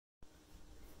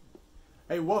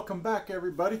Hey, welcome back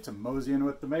everybody to Moseying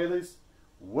with the Malys.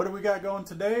 What do we got going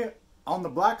today on the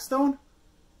BlackStone?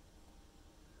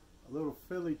 A little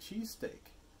Philly cheesesteak.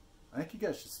 I think you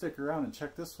guys should stick around and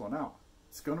check this one out.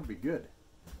 It's going to be good.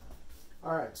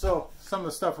 Alright, so some of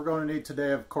the stuff we're going to need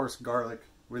today, of course, garlic.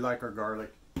 We like our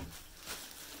garlic.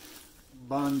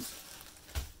 Buns.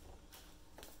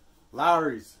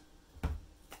 Lowry's.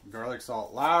 Garlic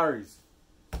salt. Lowry's.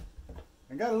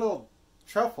 And got a little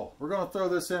truffle. We're going to throw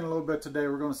this in a little bit today.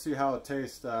 We're going to see how it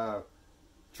tastes.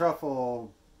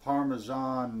 Truffle,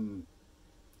 Parmesan,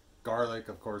 garlic,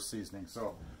 of course, seasoning.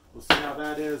 So we'll see how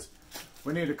that is.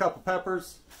 We need a couple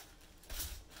peppers.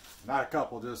 Not a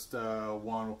couple, just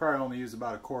one. We'll probably only use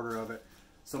about a quarter of it.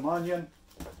 Some onion.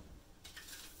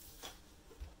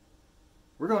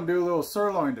 We're going to do a little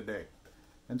sirloin today.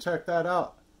 And check that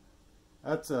out.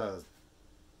 That's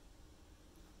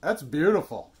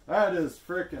beautiful. That is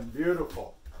freaking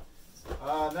beautiful.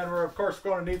 Then we're of course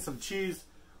going to need some cheese.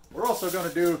 We're also going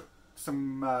to do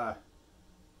some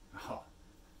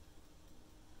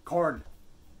corn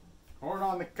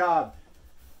on the cob.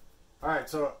 Alright,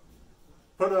 so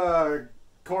put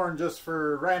corn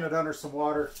ran it under some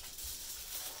water.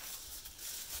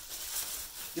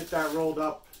 Get that rolled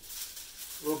up.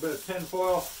 A little bit of tin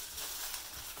foil.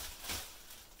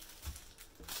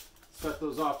 Set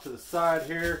those off to the side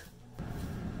here.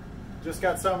 Just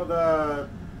got some of the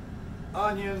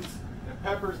onions and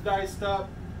peppers diced up.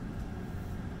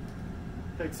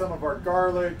 Take some of our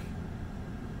garlic.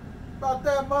 About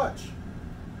that much.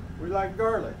 We like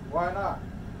garlic. Why not?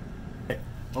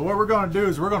 Well, what we're going to do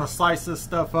is we're going to slice this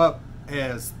stuff up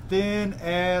as thin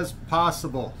as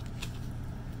possible.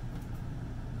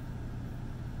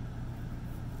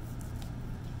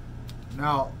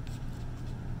 Now,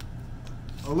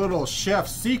 a little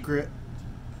chef's secret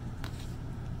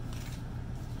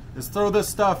is throw this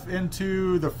stuff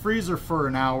into the freezer for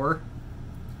an hour,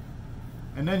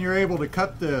 and then you're able to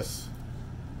cut this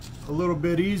a little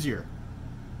bit easier.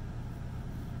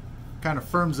 Kind of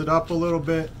firms it up a little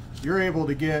bit. You're able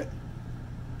to get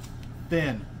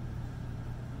thin.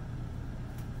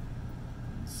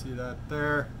 See that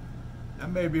there?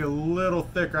 That may be a little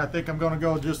thicker. I think I'm going to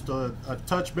go just a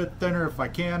touch bit thinner if I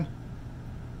can.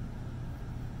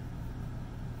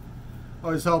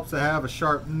 Always helps to have a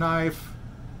sharp knife.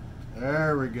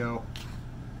 There we go.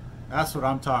 That's what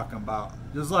I'm talking about.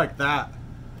 Just like that.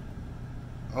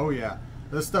 Oh yeah.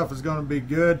 This stuff is going to be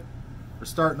good. We're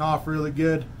starting off really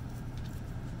good.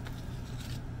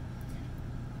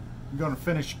 I'm going to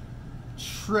finish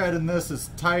shredding this as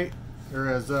tight or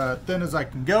as thin as I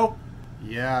can go.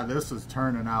 Yeah, this is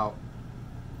turning out.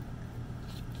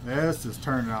 This is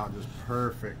turning out just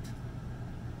perfect.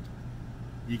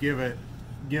 You give it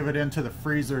into the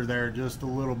freezer there just a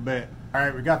little bit.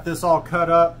 Alright, we got this all cut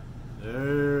up.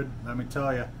 Dude, let me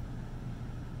tell you.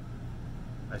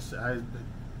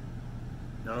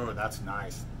 Oh, that's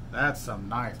nice. That's some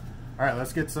nice. Alright,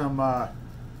 let's get some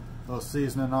little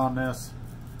seasoning on this.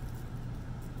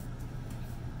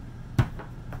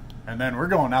 And then we're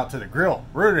going out to the grill.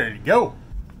 We're ready to go.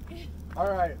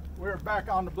 Alright, we're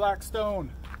back on the BlackStone.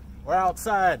 We're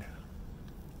outside.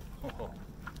 Oh.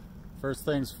 First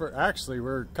things first. Actually,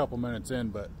 we're a couple minutes in,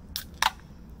 but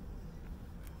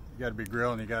you gotta be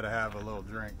grilling, you gotta have a little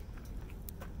drink.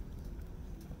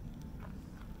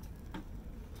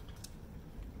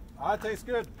 Ah, it tastes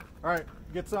good. Alright,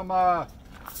 get some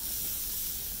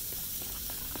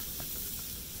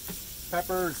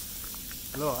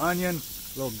peppers, a little onion,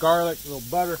 a little garlic, a little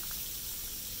butter.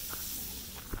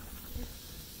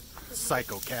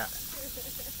 Psycho cat.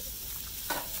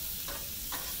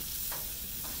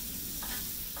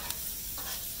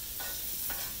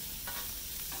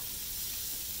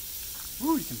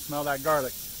 Ooh, you can smell that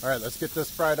garlic. Alright, let's get this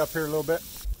fried up here a little bit.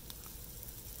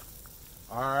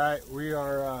 Alright, we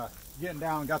are getting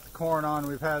down, got the corn on.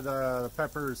 We've had the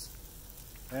peppers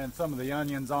and some of the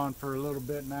onions on for a little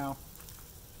bit now.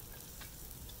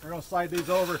 We're going to slide these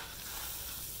over.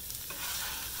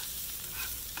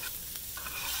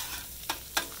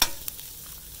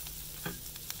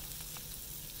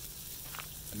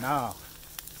 And now,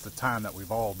 it's the time that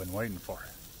we've all been waiting for.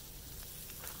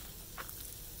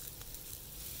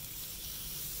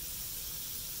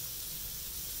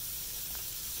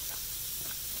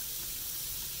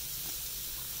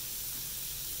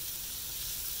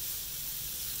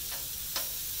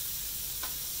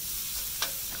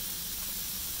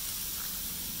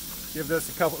 Give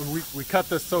this a couple, we cut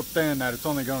this so thin that it's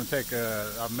only going to take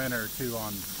a minute or two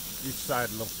on each side.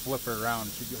 A little flip her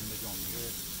around. She's going to be going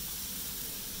good.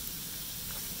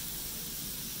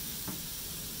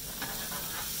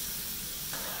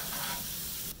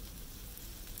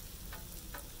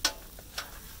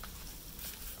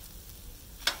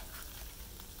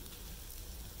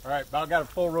 All right, about got a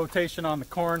full rotation on the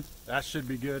corn. That should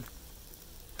be good.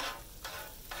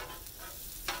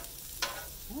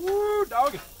 Woo,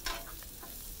 doggy.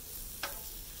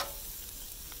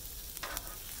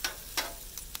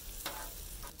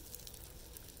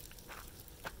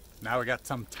 Now we got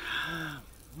some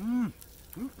time.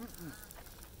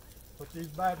 Put these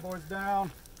bad boys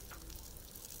down.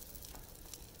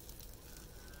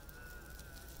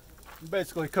 I'm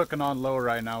basically cooking on low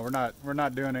right now. We're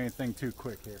not doing anything too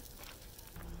quick here.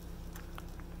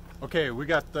 Okay, we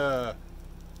got the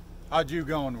au jus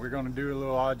going. We're going to do a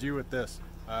little au jus with this.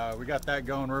 We got that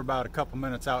going. We're about a couple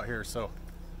minutes out here, so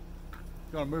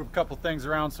going to move a couple things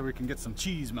around so we can get some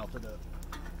cheese melted up.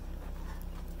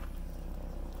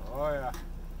 Oh yeah.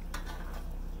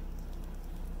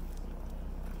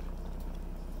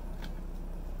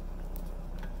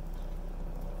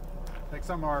 Take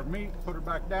some of our meat, put her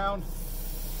back down.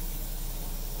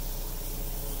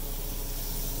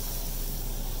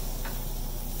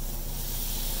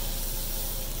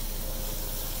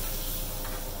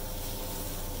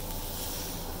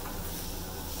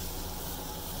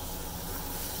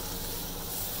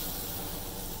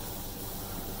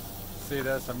 See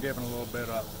this? I'm giving a little bit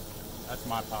up. That's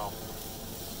my pal.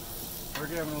 We're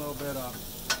giving a little bit up.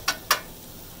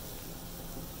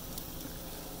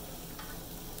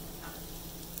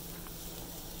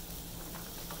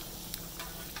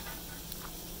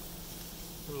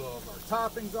 Put a little of our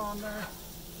toppings on there.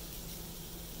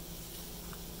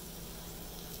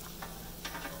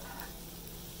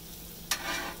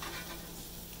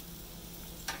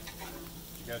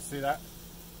 You guys see that?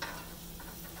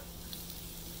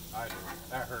 I do.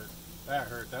 That hurt. That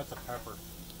hurt. That's a pepper.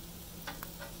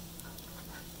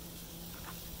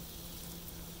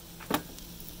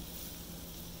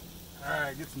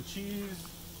 Alright, get some cheese.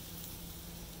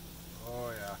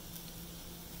 Oh yeah.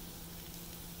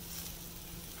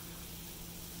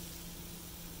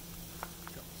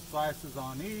 Couple slices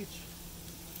on each.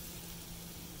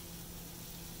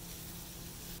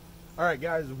 Alright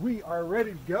guys, we are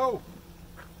ready to go.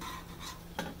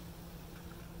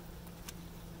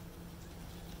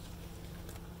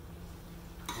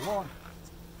 One.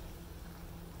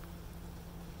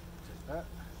 Take that.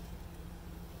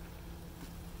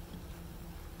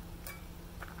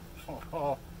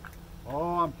 Oh,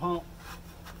 I'm pumped.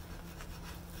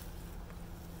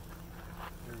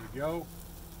 There we go.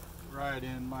 Right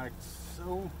in like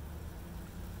so.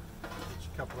 Get you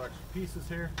a couple extra pieces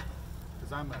here,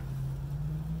 because I'm a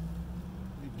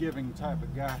giving type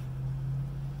of guy.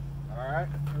 All right.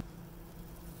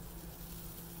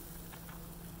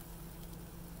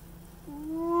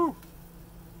 Woo.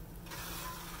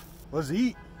 Let's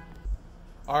eat.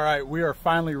 All right, we are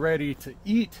finally ready to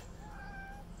eat.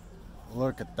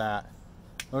 Look at that.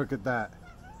 Look at that.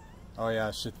 Oh yeah,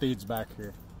 Shathid's back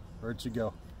here. Where'd you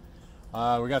go?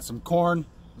 We got some corn.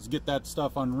 Let's get that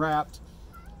stuff unwrapped.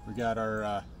 We got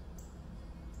our,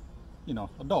 you know,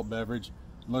 adult beverage.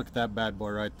 Look at that bad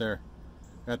boy right there.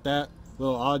 Got that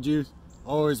little au jus.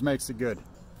 Always makes it good.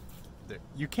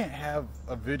 You can't have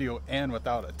a video end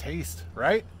without a taste,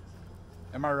 right?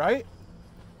 Am I right?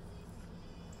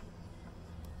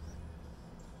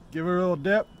 Give it a little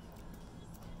dip.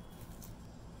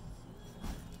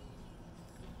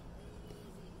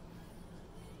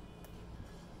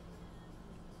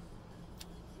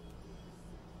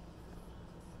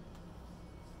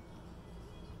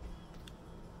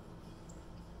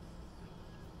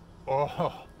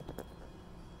 Oh,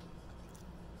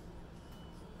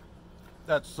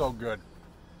 that's so good.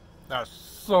 That's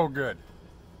so good.